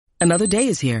Another day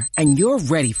is here, and you're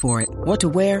ready for it. What to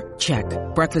wear? Check.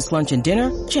 Breakfast, lunch, and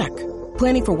dinner? Check.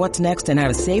 Planning for what's next and how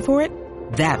to save for it?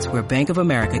 That's where Bank of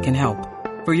America can help.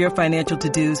 For your financial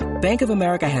to-dos, Bank of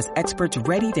America has experts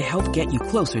ready to help get you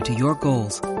closer to your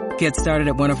goals. Get started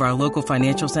at one of our local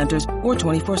financial centers or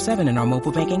 24/7 in our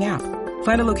mobile banking app.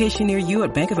 Find a location near you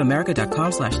at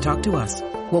bankofamerica.com/talktous.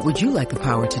 What would you like the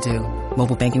power to do?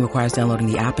 Mobile banking requires downloading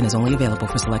the app and is only available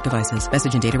for select devices.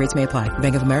 Message and data rates may apply.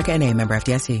 Bank of America NA, member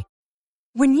FDIC.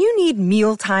 When you need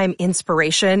mealtime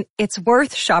inspiration, it's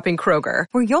worth shopping Kroger,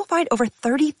 where you'll find over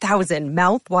 30,000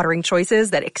 mouth-watering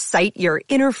choices that excite your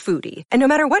inner foodie. And no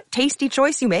matter what tasty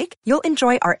choice you make, you'll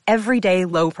enjoy our everyday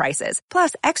low prices,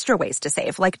 plus extra ways to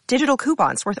save, like digital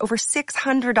coupons worth over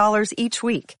 $600 each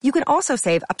week. You can also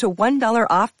save up to $1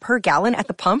 off per gallon at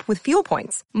the pump with fuel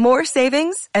points. More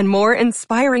savings and more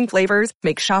inspiring flavors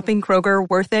make shopping Kroger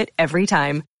worth it every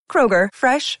time. Kroger,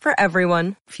 fresh for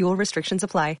everyone. Fuel restrictions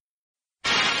apply.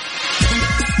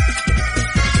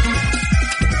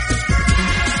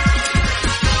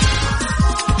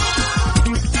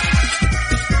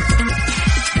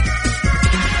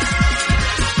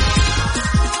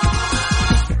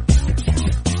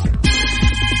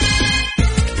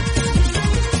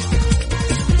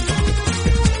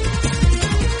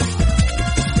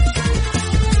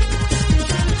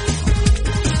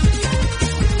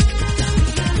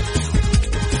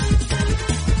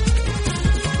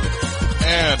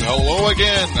 Hello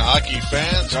again, hockey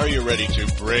fans. Are you ready to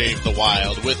brave the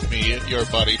wild with me, your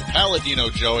buddy Paladino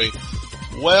Joey?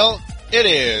 Well, it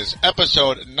is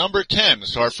episode number 10,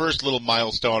 so our first little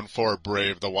milestone for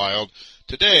Brave the Wild.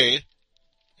 Today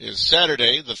is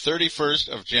Saturday, the 31st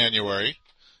of January,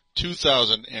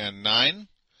 2009,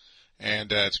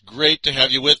 and it's great to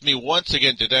have you with me once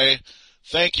again today.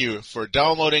 Thank you for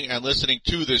downloading and listening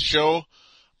to this show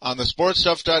on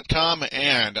thesportstuff.com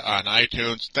and on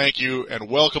iTunes. Thank you and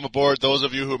welcome aboard those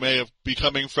of you who may be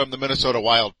coming from the Minnesota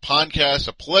Wild podcast.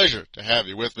 A pleasure to have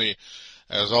you with me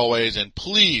as always, and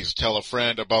please tell a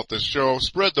friend about this show.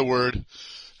 Spread the word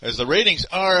as the ratings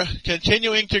are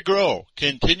continuing to grow.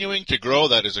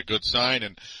 That is a good sign,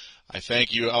 and I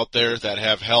thank you out there that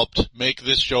have helped make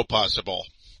this show possible.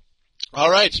 All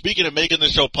right, speaking of making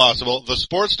this show possible,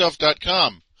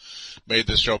 thesportstuff.com made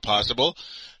this show possible.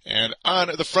 And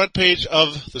on the front page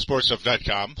of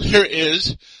thesportstuff.com, there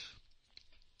is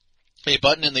a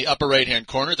button in the upper right-hand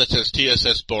corner that says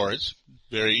TSS Boards.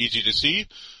 Very easy to see.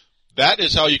 That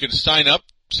is how you can sign up.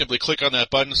 Simply click on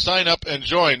that button, sign up, and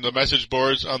join the message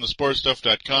boards on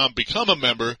thesportstuff.com. Become a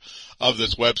member of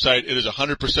this website. It is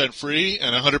 100% free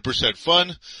and 100%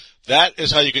 fun. That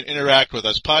is how you can interact with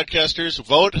us podcasters.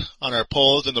 Vote on our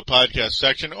polls in the podcast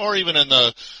section, or even in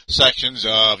the sections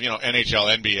of, NHL,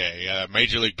 NBA,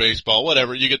 Major League Baseball,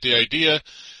 whatever. You get the idea,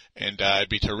 and it'd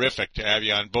be terrific to have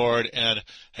you on board. And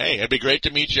hey, it'd be great to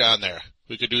meet you on there.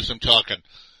 We could do some talking,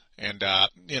 and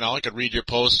I could read your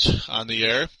posts on the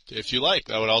air if you like.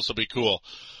 That would also be cool.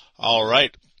 All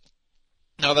right,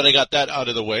 now that I got that out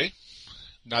of the way,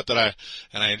 I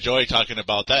enjoy talking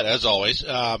about that as always.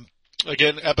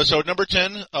 Again, episode number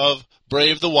 10 of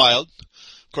Brave the Wild.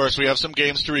 Of course, we have some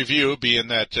games to review, being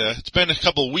that it's been a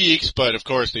couple weeks, but of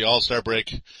course the All-Star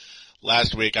break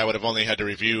last week, I would have only had to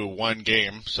review one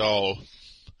game, so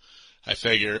I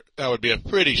figure that would be a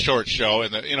pretty short show.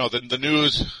 And the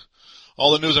news,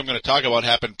 all the news I'm going to talk about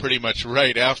happened pretty much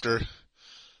right after,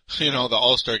 the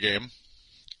All-Star game.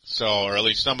 So, or at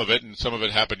least some of it, and some of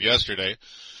it happened yesterday.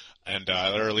 And,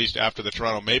 or at least after the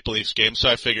Toronto Maple Leafs game. So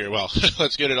I figured, well,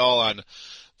 let's get it all on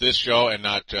this show and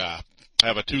not,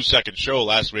 have a 2-second show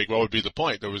last week. What would be the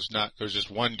point? There was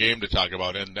just one game to talk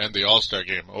about, and the All-Star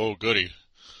game. Oh, goody.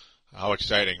 How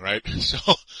exciting, right?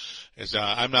 So,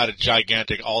 I'm not a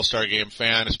gigantic All-Star game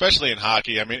fan, especially in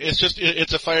hockey. I mean,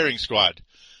 it's a firing squad.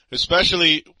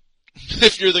 Especially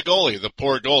if you're the goalie, the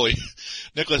poor goalie.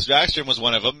 Nicholas Backstrom was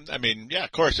one of them. I mean, yeah,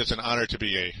 of course, it's an honor to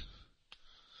be a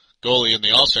goalie in the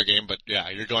All-Star game, but yeah,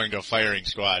 you're going to a firing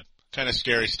squad. Kind of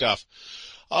scary stuff.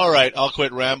 All right, I'll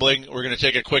quit rambling. We're going to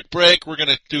take a quick break. We're going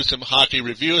to do some hockey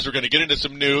reviews. We're going to get into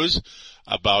some news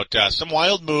about some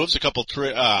wild moves.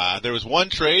 There was one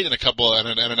trade and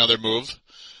and another move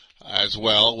as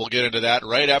well. We'll get into that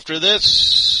right after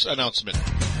this announcement.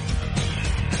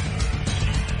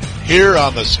 Here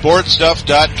on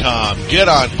thesportstuff.com, get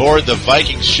on board the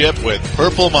Viking ship with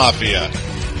Purple Mafia.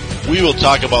 We will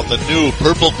talk about the new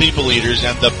Purple People Eaters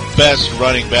and the best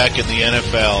running back in the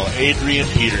NFL, Adrian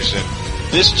Peterson.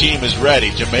 This team is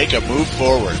ready to make a move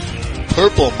forward.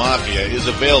 Purple Mafia is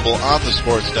available on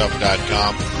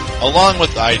thesportstuff.com along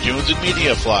with iTunes and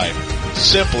MediaFly.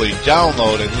 Simply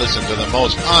download and listen to the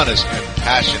most honest and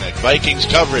passionate Vikings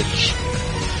coverage.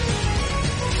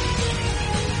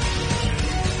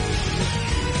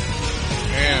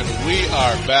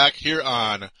 are back here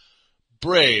on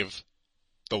Brave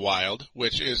the Wild,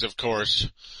 which is, of course,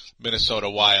 Minnesota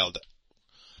Wild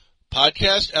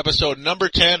podcast, episode number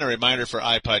 10. A reminder for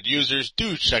iPod users,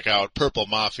 do check out Purple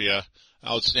Mafia.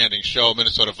 Outstanding show,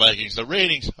 Minnesota Vikings. The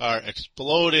ratings are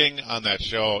exploding on that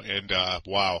show, and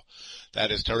wow,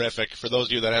 that is terrific. For those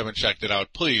of you that haven't checked it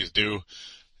out, please do.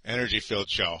 Energy-filled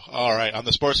show. All right, on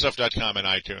the sportstuff.com and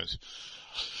iTunes.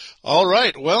 All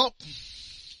right, well,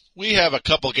 we have a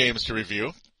couple games to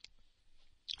review.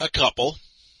 A couple.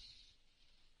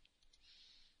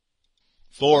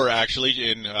 4,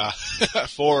 actually,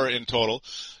 4 in total.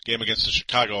 Game against the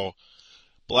Chicago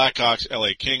Blackhawks, LA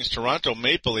Kings, Toronto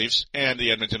Maple Leafs, and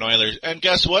the Edmonton Oilers. And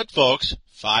guess what, folks?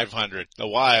 500. The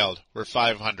Wild were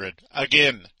 500.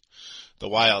 Again, the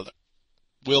Wild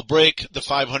will break the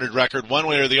 500 record one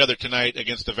way or the other tonight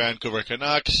against the Vancouver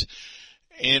Canucks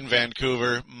in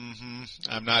Vancouver.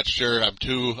 I'm not sure. I'm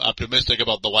too optimistic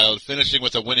about the Wild finishing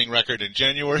with a winning record in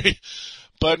January.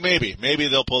 But maybe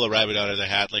they'll pull a rabbit out of the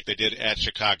hat like they did at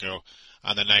Chicago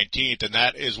on the 19th. And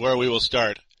that is where we will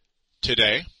start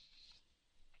today.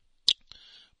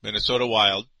 Minnesota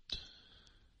Wild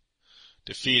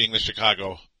defeating the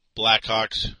Chicago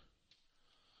Blackhawks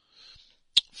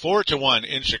 4-1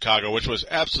 in Chicago, which was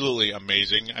absolutely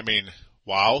amazing. I mean,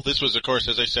 wow. This was, of course,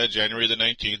 as I said, January the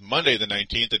 19th, Monday the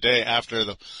 19th, the day after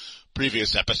the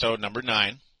previous episode, number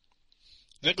 9.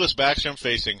 Nicklas Backstrom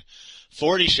facing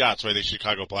 40 shots by the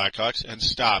Chicago Blackhawks and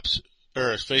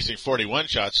facing 41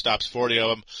 shots, stops 40 of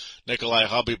them. Nikolai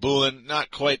Khabibulin,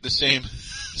 not quite the same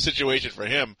situation for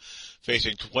him,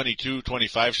 facing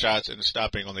 25 shots and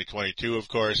stopping only 22, of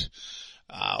course.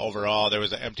 Overall, there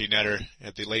was an empty netter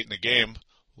late in the game.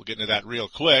 We'll get into that real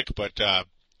quick, but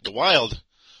the Wild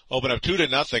opened up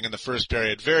 2-0 in the first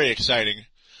period. Very exciting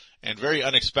and very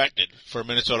unexpected for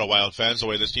Minnesota Wild fans, the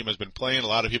way this team has been playing. A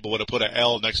lot of people would have put an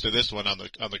L next to this one on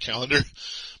the calendar.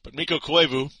 But Mikko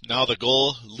Koivu, now the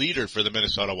goal leader for the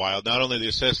Minnesota Wild, not only the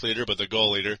assist leader, but the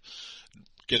goal leader,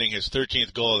 getting his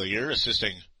 13th goal of the year,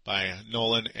 assisting by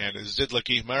Nolan and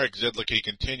Zidlicky. Marek Zidlicky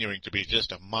continuing to be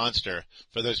just a monster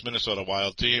for this Minnesota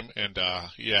Wild team. And,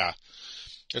 yeah,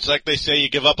 it's like they say, you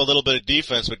give up a little bit of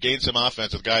defense, but gain some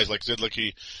offense with guys like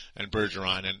Zidlicky and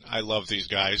Bergeron. And I love these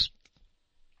guys.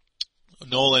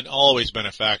 Nolan always been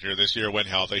a factor this year when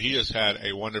healthy. He has had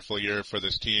a wonderful year for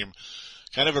this team.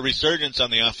 Kind of a resurgence on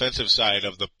the offensive side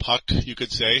of the puck, you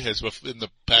could say, as in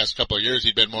the past couple of years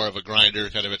he'd been more of a grinder,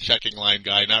 kind of a checking line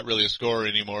guy, not really a scorer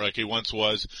anymore like he once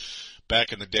was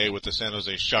back in the day with the San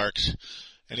Jose Sharks,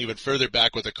 and even further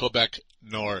back with the Quebec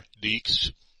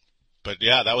Nordiques. But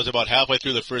yeah, that was about halfway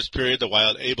through the first period, the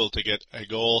Wild able to get a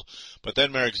goal, but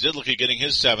then Marek Zidlicky getting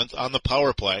his 7th on the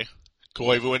power play,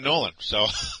 Koivu and Nolan. So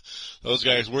those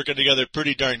guys working together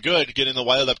pretty darn good, getting the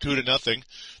Wild up 2-0.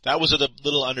 That was a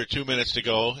little under 2 minutes to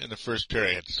go in the first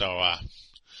period. So,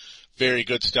 very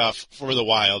good stuff for the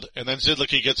Wild. And then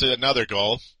Zidlicky gets another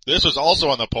goal. This was also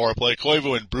on the power play.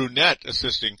 Koivu and Brunette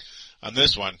assisting on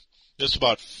this one. Just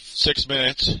about 6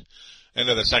 minutes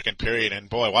into the second period. And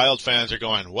boy, Wild fans are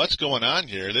going, what's going on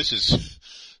here? This is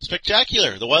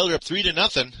spectacular. The Wild are up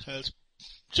 3-0. It's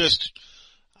just,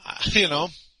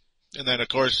 And then, of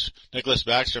course, Nicklas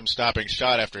Backstrom stopping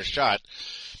shot after shot.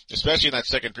 Especially in that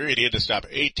second period, he had to stop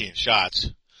 18 shots.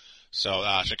 So,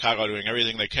 Chicago doing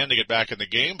everything they can to get back in the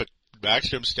game, but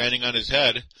Backstrom standing on his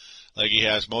head like he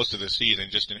has most of the season.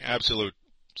 Just an absolute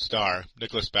star,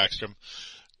 Nicklas Backstrom.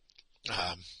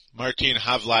 Martin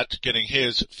Havlat getting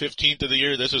his 15th of the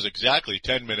year. This was exactly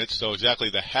 10 minutes, so exactly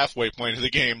the halfway point of the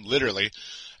game, literally.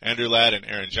 Andrew Ladd and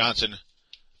Aaron Johnson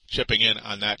chipping in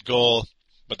on that goal.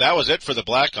 But that was it for the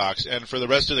Blackhawks, and for the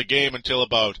rest of the game until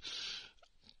about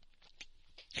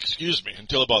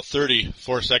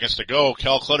 34 seconds to go,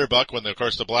 Cal Clutterbuck, when, of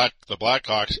course, the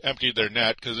Blackhawks emptied their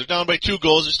net, because they're down by 2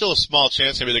 goals, there's still a small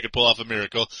chance maybe they could pull off a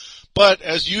miracle. But,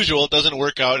 as usual, it doesn't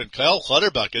work out, and Cal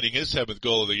Clutterbuck getting his 7th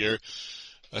goal of the year,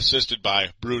 assisted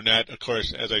by Brunette, of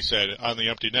course, as I said, on the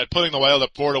empty net, putting the Wild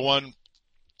up 4-1,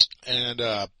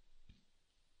 and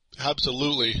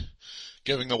absolutely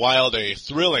giving the Wild a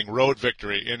thrilling road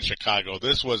victory in Chicago.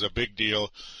 This was a big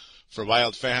deal for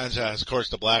Wild fans, as, of course,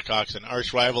 the Blackhawks, an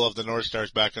arch rival of the North Stars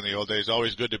back in the old days.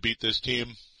 Always good to beat this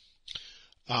team.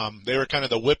 They were kind of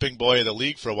the whipping boy of the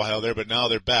league for a while there, but now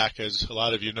they're back, as a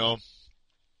lot of you know.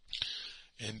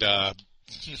 And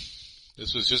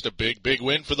this was just a big, big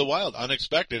win for the Wild.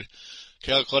 Unexpected.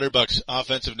 Cal Clutterbuck's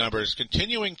offensive numbers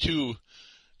continuing to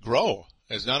grow,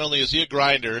 as not only is he a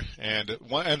grinder and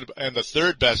the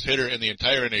third best hitter in the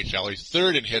entire NHL, he's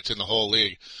third in hits in the whole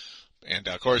league, And,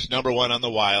 of course, number one on the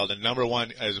Wild, and number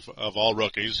one of all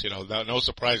rookies. No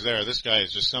surprise there. This guy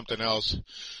is just something else.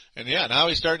 And, yeah, now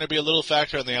he's starting to be a little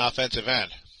factor on the offensive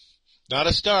end. Not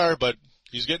a star, but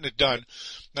he's getting it done.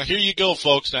 Now, here you go,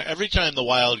 folks. Now, every time the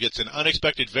Wild gets an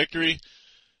unexpected victory,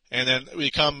 and then we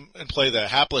come and play the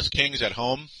hapless Kings at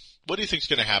home, what do you think is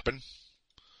going to happen?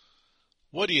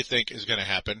 What do you think is going to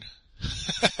happen?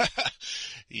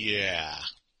 Yeah.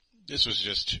 This was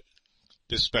just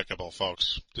despicable,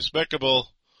 folks. Despicable.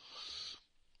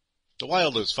 The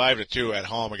Wild lose 5-2 at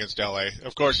home against LA.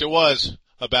 Of course, it was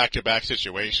a back-to-back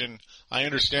situation. I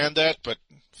understand that, but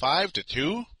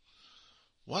 5-2?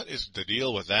 What is the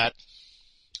deal with that?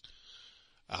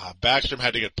 Backstrom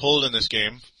had to get pulled in this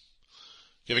game,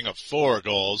 giving up 4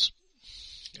 goals.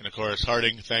 And, of course,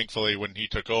 Harding, thankfully, when he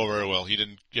took over, well, he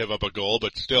didn't give up a goal,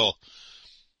 but still,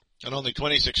 on only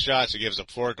 26 shots, he gives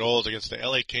up 4 goals against the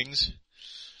LA Kings.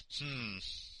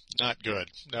 Not good.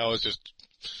 That was just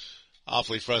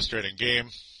awfully frustrating game.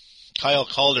 Kyle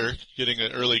Calder getting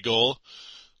an early goal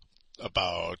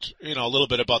about, a little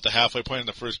bit about the halfway point in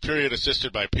the first period,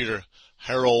 assisted by Peter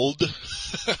Harold.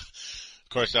 Of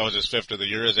course, that was his 5th of the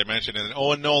year, as I mentioned. And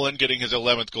Owen Nolan getting his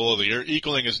 11th goal of the year,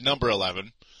 equaling his number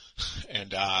 11.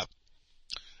 And,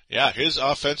 his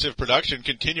offensive production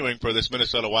continuing for this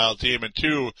Minnesota Wild team, and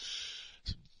two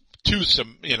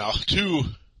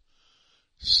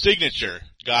signature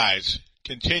guys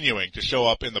continuing to show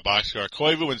up in the box score.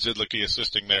 Koivu and Zidlicky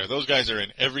assisting there. Those guys are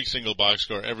in every single box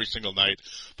score, every single night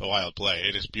the Wild play.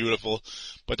 It is beautiful.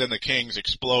 But then the Kings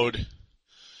explode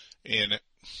in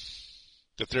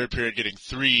the third period, getting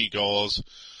 3 goals.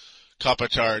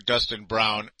 Kopitar, Dustin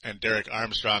Brown, and Derek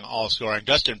Armstrong all scoring.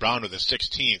 Dustin Brown with his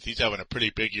 16th. He's having a pretty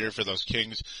big year for those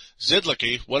Kings.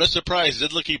 Zidlicky, what a surprise.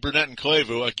 Zidlicky, Burnett, and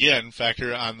Koivu, again,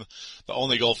 factor on the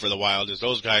only goal for the Wild, is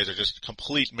those guys are just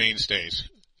complete mainstays,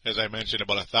 as I mentioned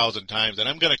about 1,000 times, and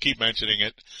I'm going to keep mentioning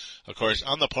it. Of course,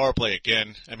 on the power play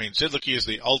again, Zidlicky is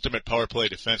the ultimate power play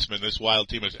defenseman this Wild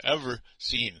team has ever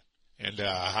seen, and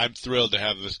I'm thrilled to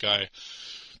have this guy.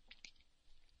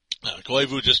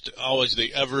 Koivu, just always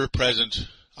the ever-present,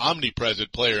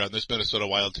 omnipresent player on this Minnesota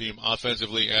Wild team,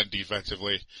 offensively and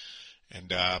defensively,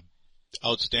 and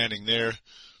outstanding there.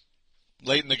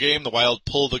 Late in the game, the Wild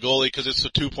pull the goalie because it's a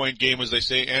 2-point game, as they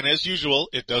say, and as usual,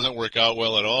 it doesn't work out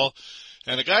well at all.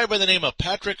 And a guy by the name of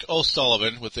Patrick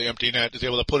O'Sullivan with the empty net is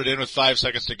able to put it in with 5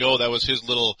 seconds to go. That was his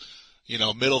little,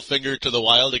 middle finger to the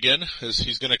Wild again, as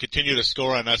he's going to continue to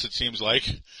score on us, it seems like.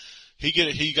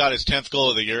 He got his 10th goal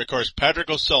of the year. Of course, Patrick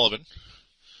O'Sullivan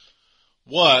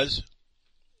was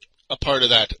a part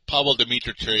of that Pavel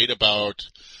Demitra trade about,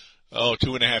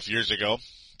 2.5 years ago.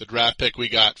 The draft pick we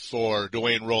got for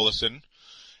Dwayne Rollison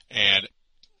and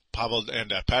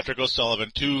Patrick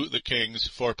O'Sullivan to the Kings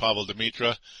for Pavel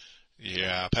Demitra.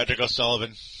 Yeah, Patrick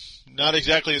O'Sullivan, not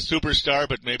exactly a superstar,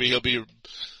 but maybe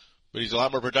but he's a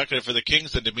lot more productive for the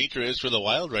Kings than Demitra is for the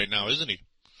Wild right now, isn't he?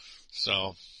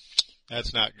 So,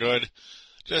 that's not good.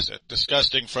 Just a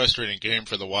disgusting, frustrating game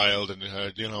for the Wild, and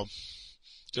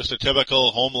just a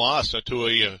typical home loss to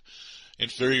a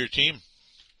inferior team.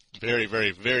 Very,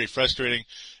 very, very frustrating.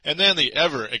 And then the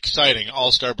ever exciting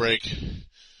All-Star break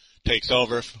takes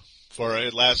over for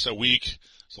it lasts a week.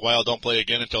 The Wild don't play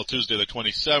again until Tuesday the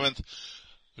 27th.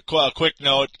 A quick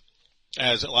note,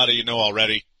 as a lot of you know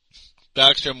already,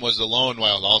 Backstrom was the lone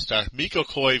Wild All-Star. Mikko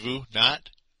Koivu not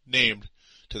named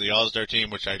to the All-Star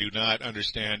team, which I do not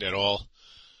understand at all.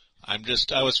 I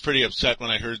was pretty upset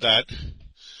when I heard that.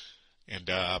 And,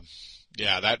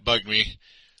 that bugged me.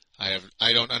 I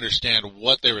don't understand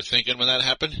what they were thinking when that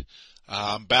happened.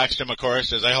 Backstrom, of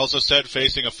course, as I also said,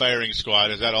 facing a firing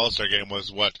squad, as that All-Star game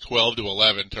was,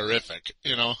 12-11, terrific.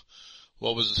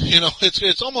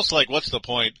 It's almost like, what's the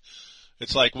point?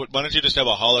 It's like, why don't you just have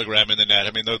a hologram in the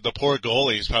net? The poor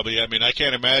goalies probably, I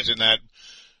can't imagine that,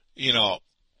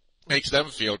 makes them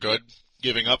feel good,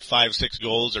 giving up 5-6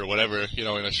 goals or whatever, in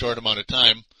a short amount of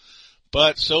time.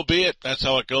 But so be it. That's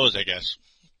how it goes, I guess.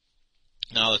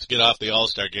 Now let's get off the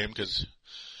All-Star game, because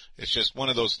it's just one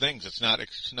of those things. It's not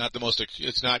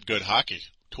good hockey.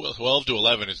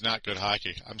 12-11 is not good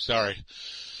hockey. I'm sorry.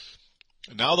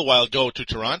 Now the Wild go to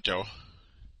Toronto.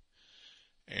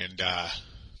 And,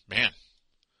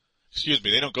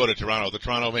 they don't go to Toronto. The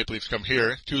Toronto Maple Leafs come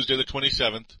here Tuesday the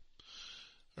 27th.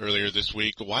 Earlier this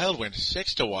week, the Wild went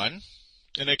 6-1.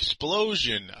 An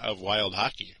explosion of Wild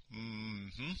hockey.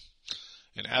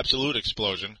 An absolute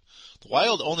explosion. The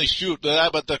Wild only shoot,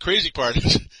 but the crazy part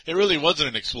is, it really wasn't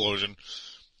an explosion.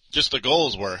 Just the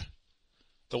goals were.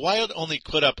 The Wild only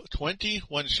put up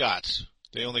 21 shots.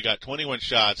 They only got 21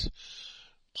 shots.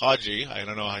 Pudgy, I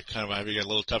don't know, I'm having a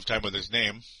little tough time with his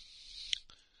name.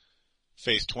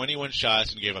 faced 21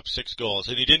 shots and gave up 6 goals,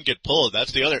 and he didn't get pulled.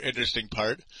 That's the other interesting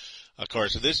part. Of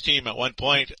course, this team at one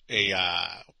point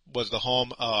was the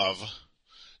home of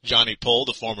Johnny Pohl,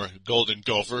 the former Golden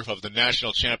Gopher of the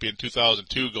national champion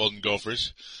 2002 Golden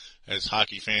Gophers, as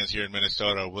hockey fans here in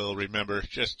Minnesota will remember.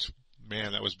 Just,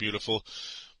 man, that was beautiful.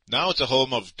 Now it's a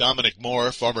home of Dominic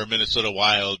Moore, former Minnesota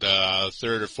Wild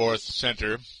third or fourth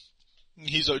center.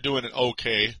 He's doing it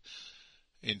okay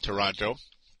in Toronto.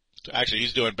 Actually,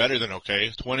 he's doing better than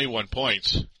okay. 21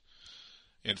 points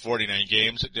in 49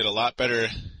 games. Did a lot better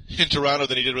in Toronto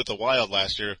than he did with the Wild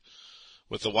last year.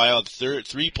 With the Wild, 3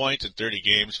 points in 30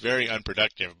 games. Very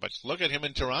unproductive. But look at him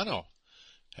in Toronto.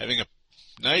 Having a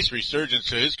nice resurgence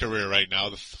to his career right now.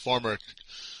 The former,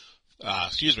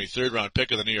 third round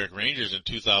pick of the New York Rangers in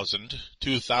 2000,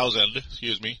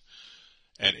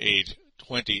 at age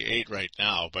 28 right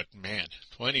now. But man,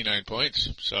 29 points.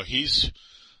 So he's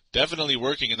definitely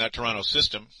working in that Toronto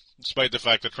system, despite the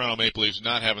fact that Toronto Maple Leafs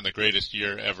not having the greatest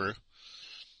year ever.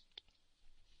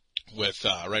 With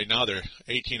right now they're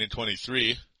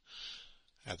 18-23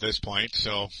 at this point,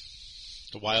 so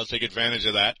the Wild take advantage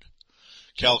of that.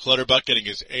 Cal Clutterbuck getting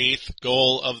his 8th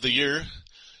goal of the year.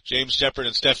 James Shepard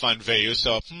and Stefan Veju.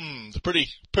 So,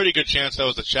 pretty good chance that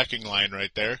was the checking line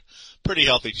right there. Pretty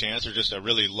healthy chance, or just a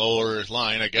really lower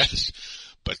line, I guess.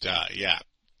 But yeah,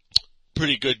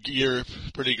 pretty good year,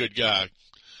 pretty good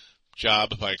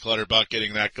job by Clutterbuck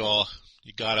getting that goal.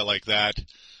 You got it like that.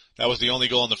 That was the only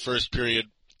goal in the first period.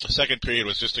 The second period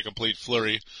was just a complete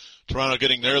flurry. Toronto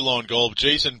getting their lone goal.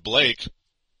 Jason Blake,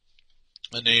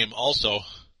 a name also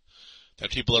that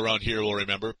people around here will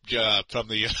remember, from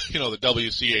the, the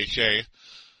WCHA.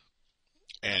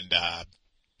 And,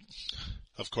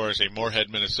 of course, a Moorhead,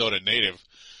 Minnesota native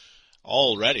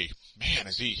already. Man,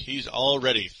 he's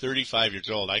already 35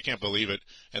 years old. I can't believe it.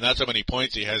 And that's how many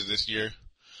points he has this year.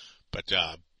 But,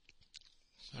 I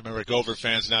remember Gopher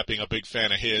fans not being a big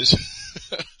fan of his.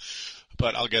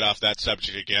 But I'll get off that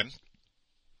subject again.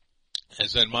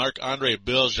 As then Marc-Andre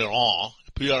Bergeron,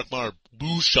 Pierre-Marc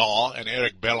Bouchard, and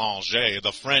Eric Bélanger,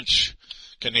 the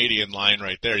French-Canadian line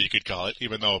right there, you could call it,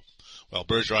 even though, well,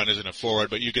 Bergeron isn't a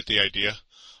forward, but you get the idea.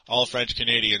 All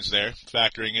French-Canadians there,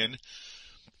 factoring in.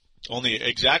 Only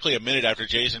exactly a minute after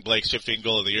Jason Blake's 15th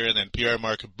goal of the year, and then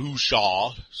Pierre-Marc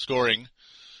Bouchard scoring,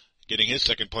 getting his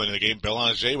second point of the game.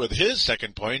 Bélanger with his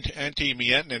second point. Antti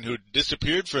Miettinen, who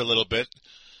disappeared for a little bit,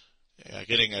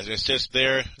 getting an assist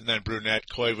there, and then Brunette,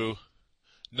 Koivu,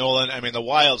 Nolan. I mean, the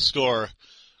Wild score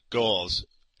goals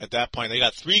at that point. They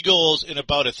got 3 goals in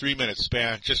about a 3-minute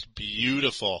span. Just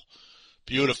beautiful.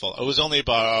 Beautiful. It was only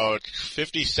about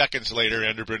 50 seconds later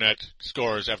Andrew Brunette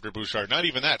scores after Bouchard. Not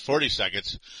even that, 40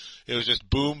 seconds. It was just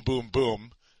boom, boom,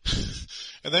 boom.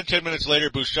 And then 10 minutes later,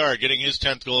 Bouchard getting his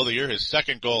 10th goal of the year, his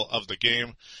second goal of the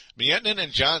game. Miettinen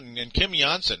and Kim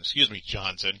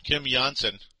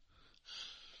Janssen,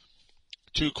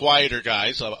 two quieter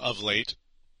guys of late,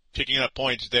 picking up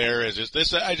points there.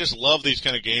 I just love these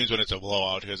kind of games when it's a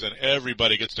blowout, because then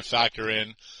everybody gets to factor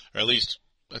in, or at least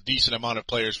a decent amount of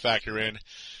players factor in,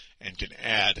 and can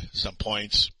add some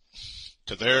points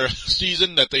to their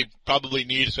season that they probably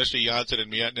need, especially Janssen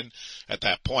and Miettinen at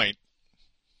that point.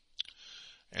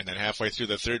 And then halfway through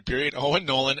the third period, Owen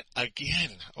Nolan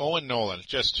again.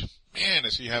 Just, man,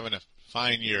 is he having a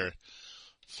fine year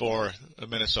for the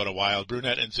Minnesota Wild.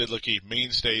 Brunette and Zidlicki,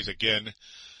 mainstays again,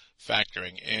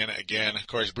 factoring in again. Of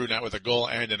course, Brunette with a goal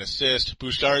and an assist.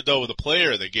 Bouchard, though, with the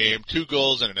player of the game, 2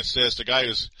 goals and an assist. A guy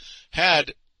who's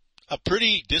had a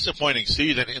pretty disappointing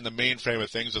season in the main frame of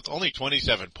things with only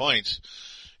 27 points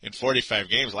in 45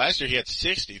 games. Last year he had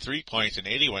 63 points in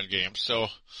 81 games, so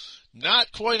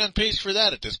not quite on pace for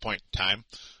that at this point in time.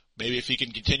 Maybe if he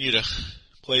can continue to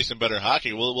play some better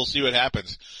hockey, we'll see what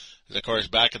happens. Of course,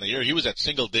 back in the year, he was at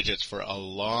single digits for a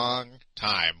long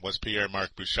time, was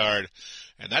Pierre-Marc Bouchard.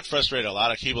 And that frustrated a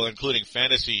lot of people, including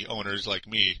fantasy owners like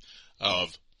me,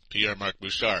 of Pierre-Marc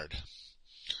Bouchard.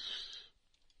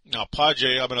 Now, Page,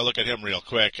 I'm going to look at him real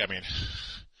quick. I mean,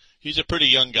 he's a pretty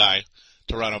young guy,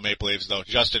 Toronto Maple Leafs, though.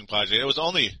 Justin Page. It was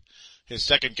only his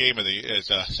second game of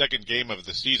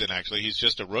the season, actually. He's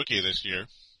just a rookie this year,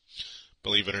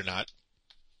 believe it or not.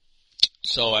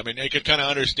 So, I mean, I can kind of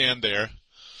understand there.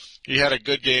 He had a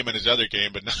good game in his other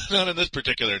game, but not in this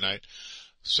particular night.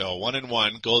 So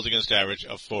 1-1, goals against average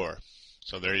of 4.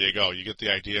 So there you go. You get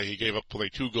the idea. He gave up only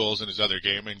 2 goals in his other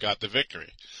game and got the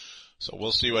victory. So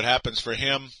we'll see what happens for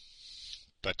him.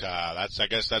 But I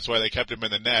guess that's why they kept him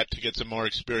in the net, to get some more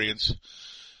experience,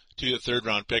 to the 3rd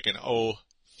round pick in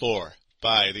 2004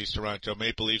 by these Toronto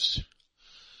Maple Leafs.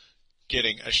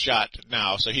 getting a shot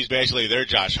now. So he's basically their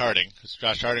Josh Harding.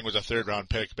 Josh Harding was a third-round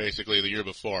pick basically the year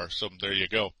before. So there you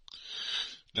go.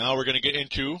 Now we're going to get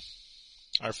into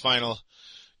our final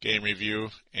game review.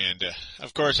 And,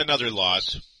 of course, another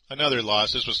loss.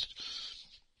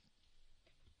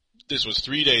 This was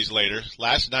 3 days later.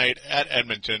 Last night at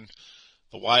Edmonton,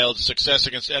 the Wild's success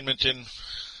against Edmonton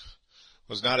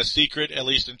was not a secret, at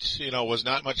least, was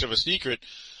not much of a secret,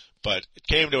 but it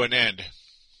came to an end.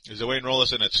 As Wayne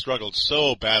Roloson had struggled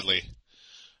so badly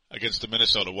against the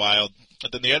Minnesota Wild.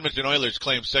 But then the Edmonton Oilers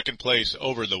claimed second place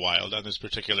over the Wild on this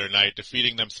particular night,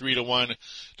 defeating them 3-1.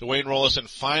 Dwayne Roloson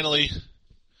finally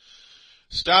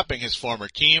stopping his former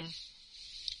team.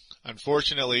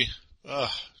 Unfortunately,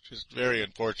 just very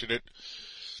unfortunate.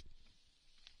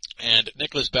 And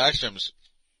Nicholas Backstrom's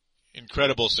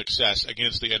incredible success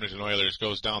against the Edmonton Oilers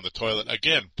goes down the toilet.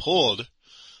 Again, pulled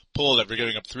after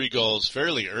giving up 3 goals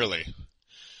fairly early.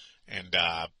 And,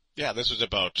 this was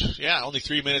about, only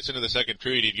 3 minutes into the second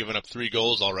period, he'd given up 3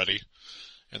 goals already.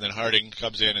 And then Harding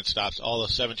comes in and stops all the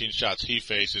 17 shots he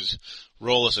faces.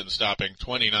 Roloson stopping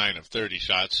 29 of 30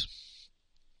 shots.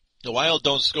 The Wild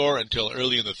don't score until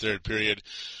early in the third period.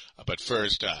 But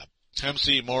first,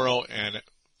 Hemsey, Morrow, and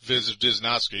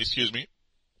Wisniewski,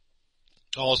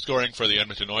 all scoring for the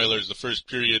Edmonton Oilers. The first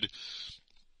period,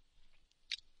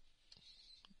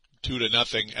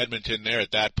 2-0 Edmonton there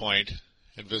at that point.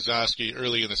 And Wisniewski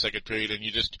early in the second period, and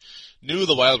you just knew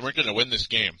the Wild weren't going to win this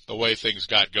game, the way things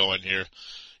got going here.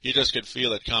 You just could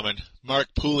feel it coming. Mark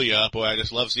Poulia, boy, I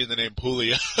just love seeing the name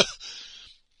Poulia.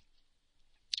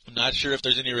 I'm not sure if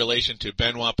there's any relation to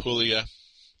Benoit Poulia.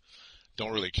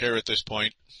 Don't really care at this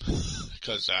point,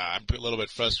 because I'm a little bit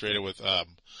frustrated with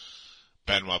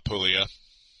Benoit Poulia.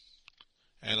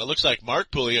 And it looks like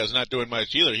Mark Poulia is not doing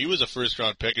much either. He was a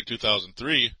first-round pick in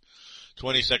 2003.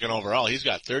 22nd overall. He's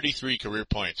got 33 career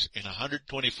points in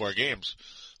 124 games.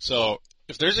 So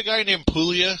if there's a guy named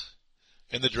Poulia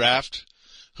in the draft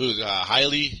who's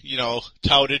highly,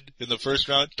 touted in the first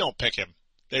round, don't pick him.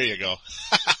 There you go.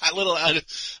 a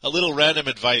little random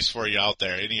advice for you out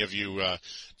there. Any of you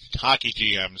hockey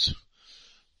GMs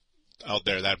out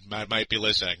there that might be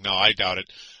listening. No, I doubt it.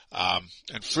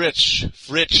 And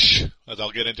Fritsch, as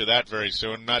I'll get into that very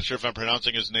soon. I'm not sure if I'm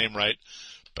pronouncing his name right.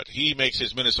 But he makes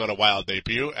his Minnesota Wild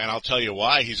debut, and I'll tell you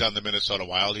why he's on the Minnesota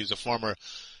Wild. He's a former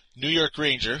New York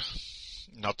Ranger,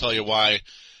 and I'll tell you why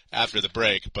after the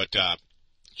break. But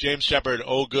James Sheppard,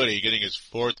 oh goody, getting his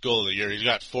 4th goal of the year. He's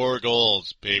got 4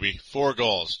 goals, baby. 4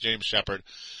 goals, James Sheppard.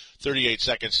 38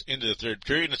 seconds into the third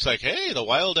period, and it's like, hey, the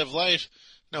Wild have life.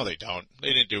 No, they don't.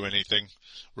 They didn't do anything.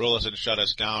 Roloson shut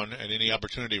us down at any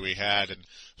opportunity we had, and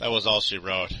that was all she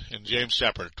wrote. And James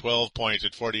Sheppard, 12 points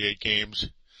in 48 games.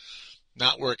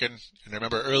 Not working. And I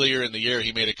remember earlier in the year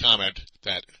he made a comment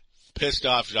that pissed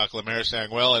off Jacques Lemaire,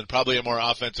 saying, well, in probably a more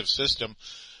offensive system,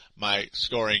 my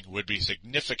scoring would be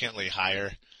significantly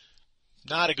higher.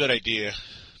 Not a good idea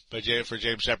for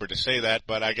James Sheppard to say that,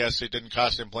 but I guess it didn't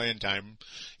cost him playing time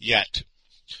yet.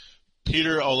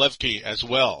 Peter Olewski as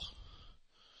well,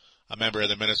 a member of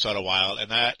the Minnesota Wild,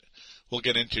 and that we'll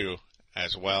get into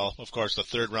as well. Of course, the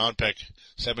 3rd round pick,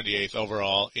 78th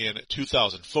overall in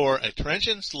 2004, a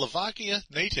Trenčín, Slovakia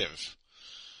native,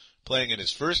 playing in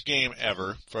his first game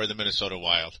ever for the Minnesota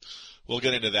Wild. We'll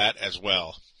get into that as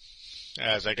well.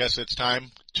 As I guess it's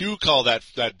time to call that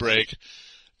break,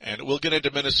 and we'll get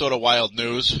into Minnesota Wild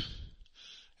news.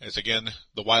 As again,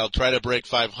 the Wild try to break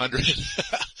 500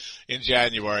 in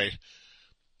January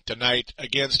tonight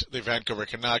against the Vancouver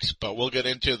Canucks, but we'll get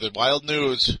into the Wild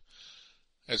news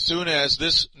as soon as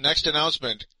this next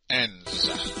announcement ends.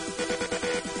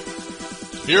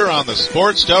 Here on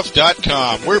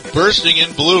thesportstuff.com, we're bursting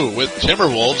in blue with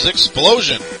Timberwolves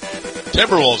Explosion.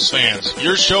 Timberwolves fans,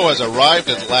 your show has arrived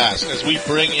at last as we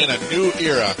bring in a new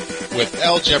era with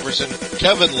Al Jefferson,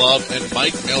 Kevin Love, and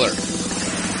Mike Miller.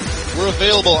 We're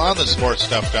available on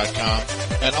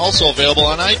thesportstuff.com and also available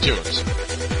on iTunes.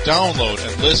 Download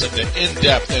and listen to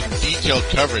in-depth and detailed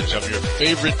coverage of your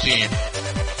favorite team.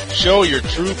 Show your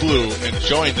true blue and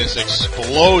join this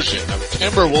explosion of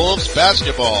Timberwolves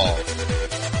basketball.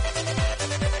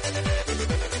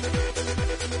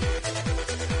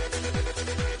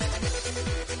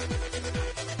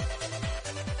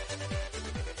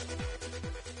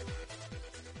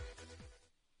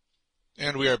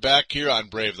 And we are back here on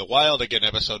Brave the Wild, again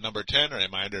episode number 10. A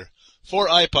reminder for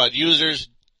iPod users,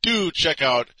 do check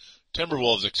out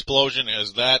Timberwolves Explosion,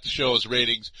 as that show's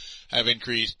ratings have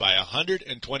increased by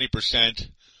 120%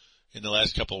 in the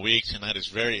last couple of weeks, and that is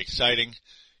very exciting.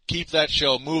 Keep that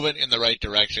show moving in the right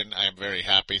direction. I am very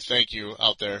happy. Thank you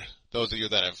out there, those of you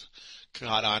that have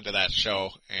caught on to that show.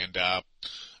 And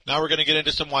Now we're going to get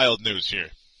into some Wild news here.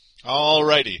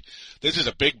 Alrighty. This is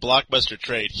a big blockbuster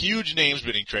trade. Huge names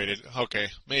being traded. Okay,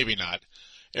 maybe not.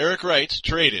 Eric Reitz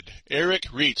traded. Eric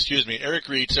Reitz,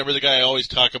 remember the guy I always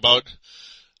talked about,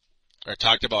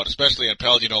 especially on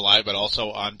Paladino Live, but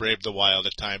also on Brave the Wild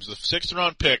at times. The 6th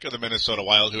round pick of the Minnesota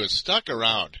Wild, who has stuck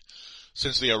around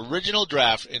since the original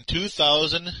draft in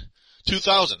 2000,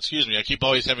 I keep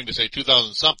always having to say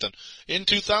 2000 something. In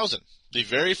 2000, the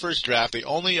very first draft, the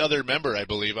only other member, I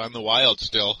believe, on the Wild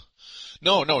still.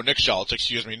 No, Nick Schultz,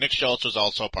 Nick Schultz was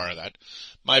also part of that.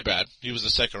 My bad. He was the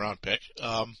 2nd round pick.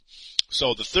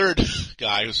 So the third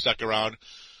guy who stuck around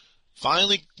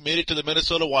finally made it to the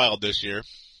Minnesota Wild this year.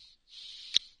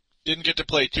 Didn't get to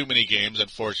play too many games,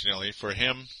 unfortunately, for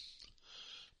him.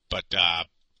 But,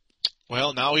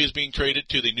 now he's being traded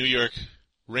to the New York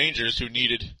Rangers, who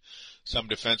needed some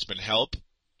defenseman help.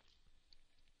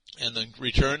 And then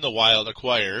return the Wild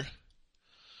acquire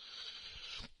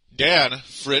Dan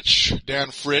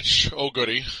Fritsch, oh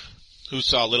goody, who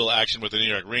saw little action with the New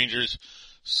York Rangers.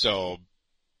 So,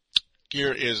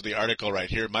 here is the article right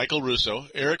here. Michael Russo,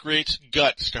 Eric Reitz's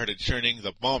gut started churning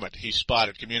the moment he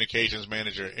spotted communications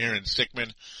manager Aaron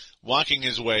Sickman walking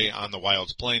his way on the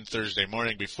Wild's plane Thursday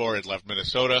morning before it left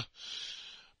Minnesota.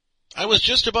 I was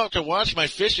just about to watch my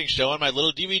fishing show on my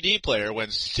little DVD player when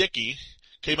Sicky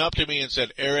came up to me and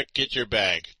said, "Eric, get your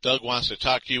bag. Doug wants to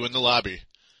talk to you in the lobby."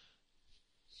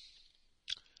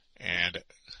 And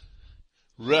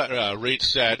Reitz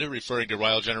said, referring to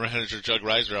Wild General Manager Doug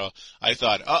Risebrough, I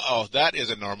thought, that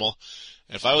isn't normal.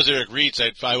 If I was Eric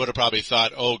Reitz, I would have probably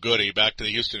thought, oh goody, back to the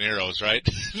Houston Aeros, right?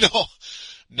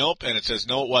 Nope, and it says,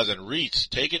 no, it wasn't. Reitz,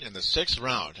 taken in the 6th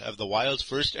round of the Wild's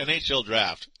first NHL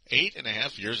draft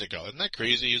 8.5 years ago. Isn't that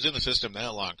crazy? He was in the system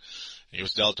that long. He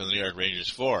was dealt to the New York Rangers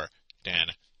for Dan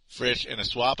Fritsch in a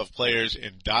swap of players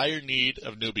in dire need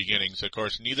of new beginnings. Of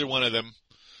course, neither one of them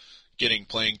getting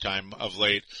playing time of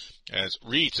late, as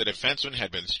Reitz, a defenseman,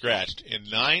 had been scratched in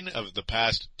 9 of the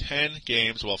past 10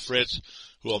 games, while Fritsch,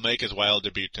 who will make his Wild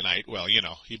debut tonight,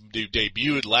 he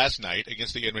debuted last night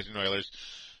against the Edmonton Oilers,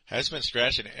 has been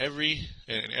scratched in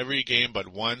every game but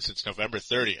one since November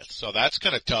 30th. So that's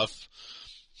kind of tough.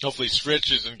 Hopefully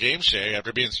Fritsch is in game shape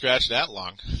after being scratched that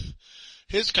long.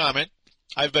 His comment,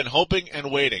 I've been hoping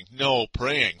and waiting,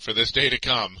 praying for this day to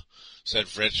come, said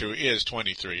Fritsch, who is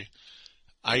 23.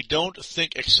 I don't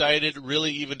think excited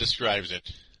really even describes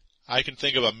it. I can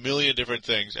think of a million different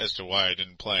things as to why I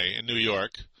didn't play in New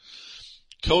York.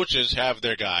 Coaches have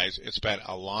their guys. It's been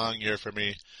a long year for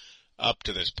me up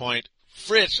to this point.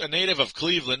 Fritsch, a native of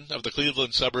Cleveland, of the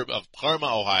Cleveland suburb of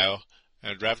Parma, Ohio,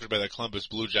 and drafted by the Columbus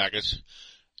Blue Jackets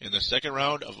in the 2nd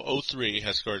round of 2003,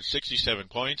 has scored 67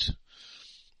 points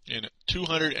in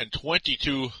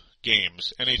 222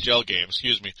 games, NHL games,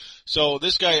 So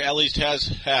this guy at least has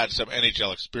had some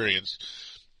NHL experience.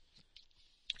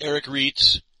 Eric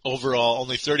Reitz, overall,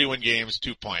 only 31 games,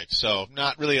 2 points. So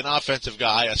not really an offensive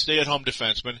guy, a stay-at-home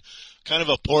defenseman, kind of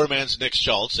a poor man's Nick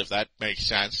Schultz, if that makes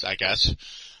sense, I guess.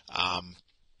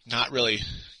 Not really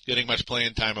getting much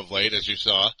playing time of late, as you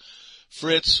saw.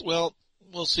 Fritz, we'll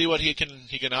see what he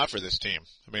can offer this team.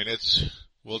 I mean,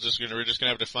 we're just gonna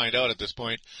have to find out at this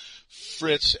point.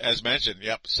 Fritz, as mentioned,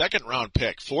 2nd round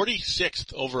pick,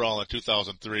 46th overall in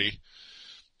 2003.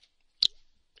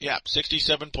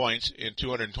 67 points in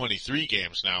 223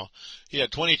 games now. He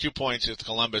had 22 points with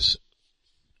Columbus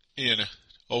in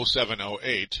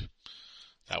 07-08.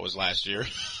 That was last year.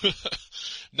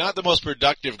 Not the most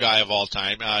productive guy of all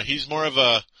time. He's more of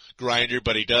a grinder,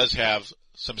 but he does have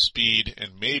some speed,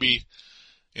 and maybe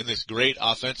in this great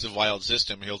offensive Wild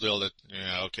system, he'll be able to,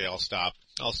 okay, I'll stop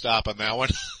on that one.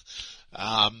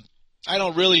 I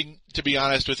don't really, to be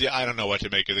honest with you, I don't know what to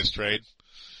make of this trade.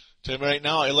 Right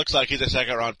now, it looks like he's a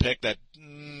 2nd round pick that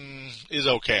is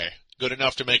okay. Good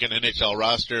enough to make an NHL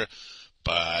roster,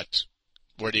 but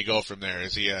where do you go from there?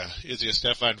 Is he a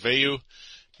Stefan Veilleux?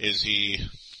 Is he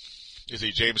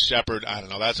James Shepard? I don't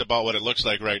know. That's about what it looks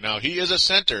like right now. He is a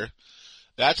center.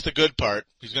 That's the good part.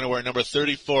 He's going to wear number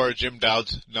 34, Jim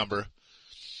Dowd's number.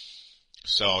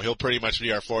 So he'll pretty much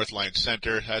be our 4th line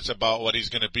center. That's about what he's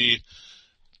going to be.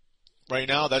 Right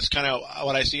now, that's kind of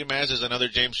what I see him as, is another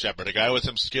James Shepard, a guy with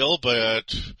some skill,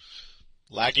 but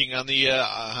lacking on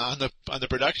the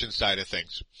production side of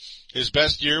things. His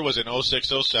best year was in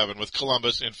 06-07 with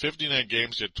Columbus. In 59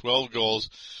 games, he had 12 goals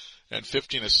and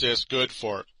 15 assists, good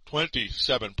for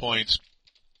 27 points.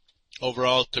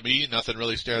 Overall, to me, nothing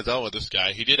really stands out with this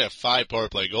guy. He did have 5 power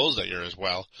play goals that year as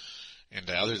well. And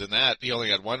other than that, he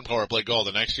only had 1 power play goal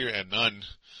the next year and none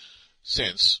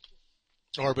since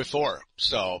or before.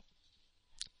 So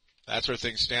that's where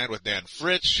things stand with Dan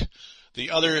Fritsch.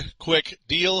 The other quick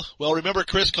deal, well, remember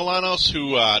Chris Kalanos,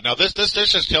 who, now this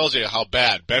just tells you how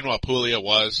bad Benoit Pouliot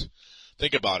was.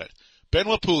 Think about it.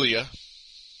 Benoit Pouliot,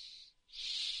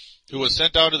 who was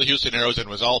sent down to the Houston Aeros and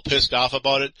was all pissed off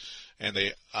about it, and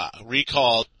they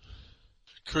recalled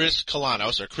Chris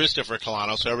Kalanos, or Christopher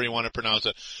Kalanos, however you want to pronounce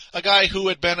it, a guy who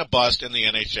had been a bust in the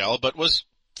NHL, but was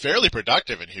fairly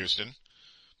productive in Houston.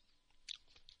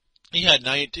 He had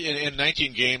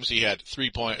 19 games, he had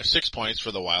 6 points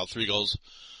for the Wild, 3 goals,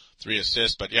 3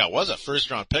 assists, but yeah, it was a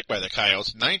first-round pick by the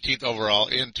Coyotes, 19th overall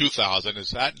in 2000,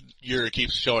 as that year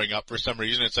keeps showing up for some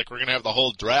reason. It's like we're going to have the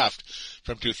whole draft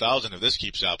from 2000 if this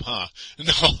keeps up, huh?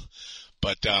 No,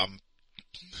 but,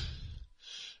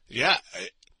 yeah.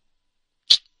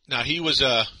 Now, he was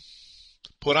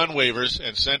put on waivers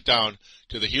and sent down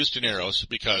to the Houston Aeros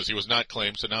because he was not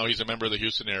claimed, so now he's a member of the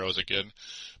Houston Aeros again,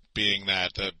 being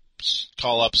that the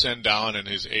call-up, send-down, and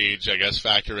his age, I guess,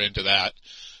 factor into that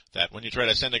when you try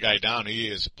to send a guy down, he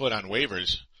is put on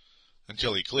waivers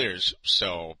until he clears.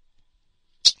 So,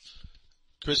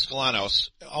 Chris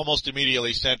Kalanos almost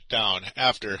immediately sent down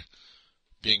after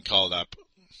being called up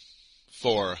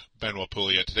for Benoit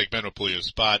Pouliot, to take Benoit Pouliot's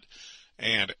spot.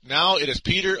 And now it is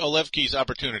Peter Olewski's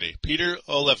opportunity. Peter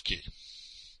Olewski.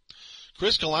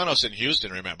 Chris Kalanos in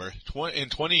Houston, remember, in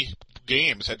 20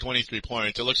 games had 23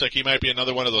 points. It looks like he might be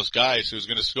another one of those guys who's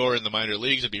going to score in the minor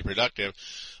leagues and be productive,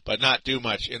 but not do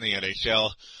much in the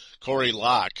NHL. Corey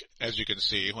Locke, as you can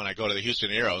see when I go to the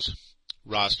Houston Aeros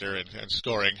roster and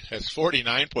scoring, has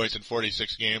 49 points in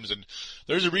 46 games, and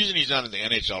there's a reason he's not in the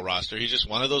NHL roster. He's just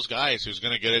one of those guys who's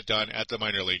going to get it done at the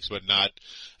minor leagues, but not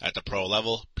at the pro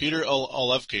level. Peter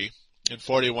Olewski in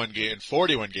 41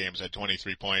 games had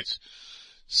 23 points,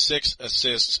 6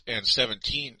 assists and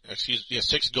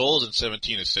 6 goals and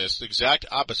 17 assists. Exact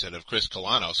opposite of Chris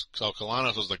Kalanos. So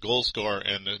Kalanos was the goal scorer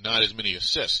and not as many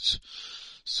assists.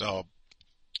 So,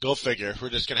 go figure.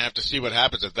 We're just going to have to see what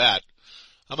happens at that.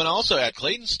 I'm going to also add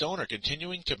Clayton Stoner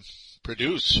continuing to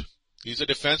produce. He's a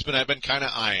defenseman I've been kind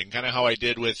of eyeing, kind of how I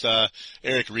did with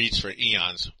Eric Reitz for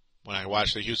eons when I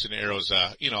watched the Houston Aeros,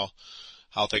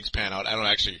 how things pan out. I don't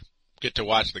actually get to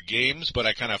watch the games, but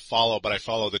I kind of follow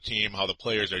the team, how the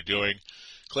players are doing.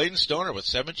 Clayton Stoner with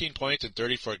 17 points in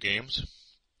 34 games,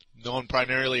 known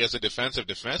primarily as a defensive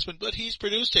defenseman, but he's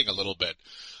producing a little bit.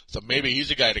 So maybe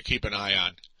he's a guy to keep an eye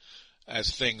on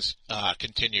as things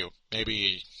continue.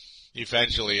 Maybe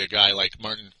eventually a guy like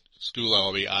Martin Skula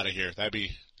will be out of here.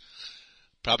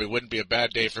 Probably wouldn't be a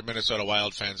bad day for Minnesota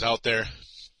Wild fans out there.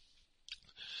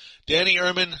 Danny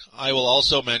Ehrman, I will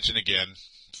also mention again.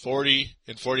 40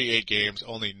 in 48 games,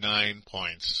 only 9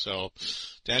 points. So,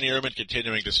 Danny Ehrman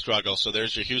continuing to struggle. So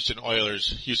there's your Houston Aeros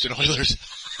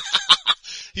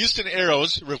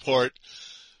report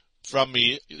from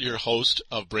me, your host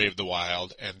of Brave the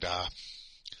Wild. And,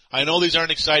 I know these aren't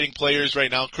exciting players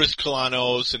right now, Chris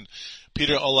Kalanos and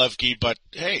Peter Olewski, but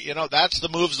hey, that's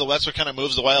what kind of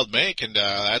moves the Wild make, and,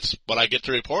 that's what I get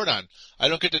to report on. I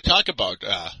don't get to talk about,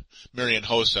 Marian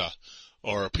Hossa,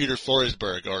 or Peter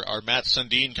Forsberg, or Matt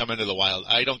Sundin come into the Wild.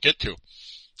 I don't get to.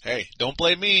 Hey, don't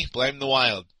blame me. Blame the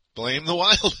Wild. Blame the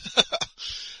Wild.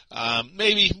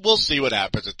 Maybe we'll see what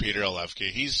happens with Peter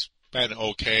Olewski. He's been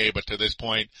okay, but to this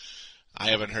point, I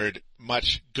haven't heard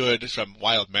much good from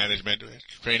Wild management.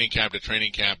 Training camp to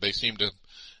training camp, they seem to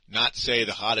not say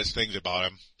the hottest things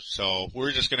about him. So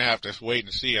we're just going to have to wait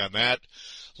and see on that.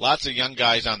 Lots of young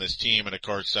guys on this team, and of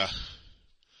course,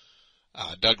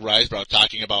 Doug Risebrough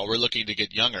talking about we're looking to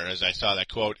get younger, as I saw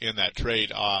that quote in that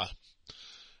trade,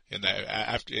 in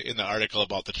the article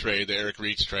about the trade, the Eric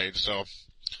Reitz trade. So,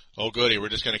 oh goody, we're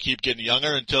just going to keep getting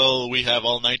younger until we have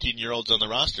all 19-year-olds on the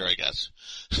roster, I guess.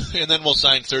 And then we'll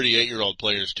sign 38-year-old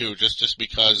players too, just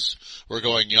because we're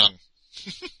going young.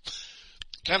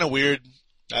 Kind of weird.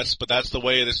 But that's the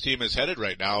way this team is headed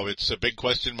right now. It's a big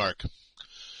question mark,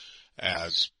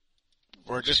 as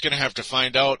we're just going to have to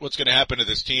find out what's going to happen to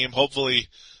this team. Hopefully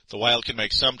the Wild can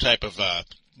make some type of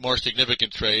more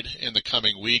significant trade in the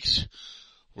coming weeks.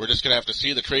 We're just going to have to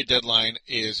see. The trade deadline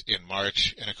is in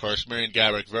March, and of course Marian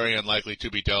Gaborik very unlikely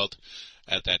to be dealt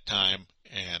at that time.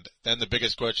 And then the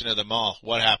biggest question of them all,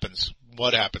 what happens?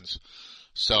 What happens?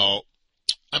 So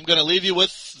I'm going to leave you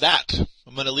with that.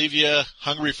 I'm going to leave you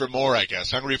hungry for more, I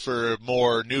guess. Hungry for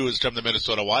more news from the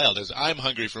Minnesota Wild, as I'm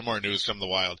hungry for more news from the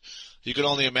Wild. You can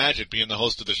only imagine being the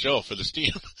host of the show for this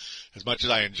team. As much as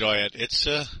I enjoy it, it's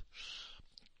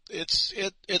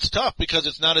tough because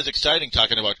it's not as exciting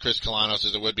talking about Chris Kalanos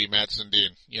as it would be Matt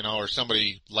Sundin, or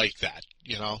somebody like that,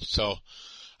 So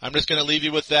I'm just going to leave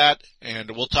you with that, and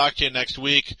we'll talk to you next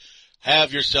week.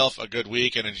 Have yourself a good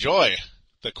week and enjoy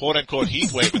the quote-unquote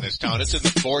heat wave in this town. It's in the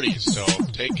 40s, so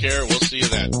take care. We'll see you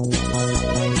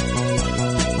then.